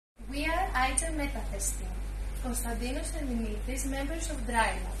Aicha meta-testing. Konstantinos and Dimitris, members of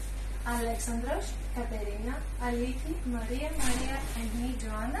DryLab. Alexandros, Katerina, Aliki, Maria, and me,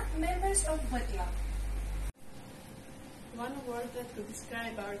 Joanna, members of WetLab. One word that could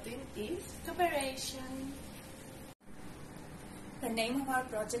describe our team is cooperation. The name of our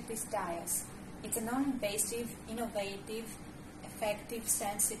project is DIAS. It's a non-invasive, innovative, effective,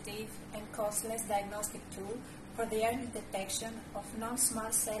 sensitive, and costless diagnostic tool for the early detection of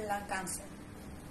non-small cell lung cancer.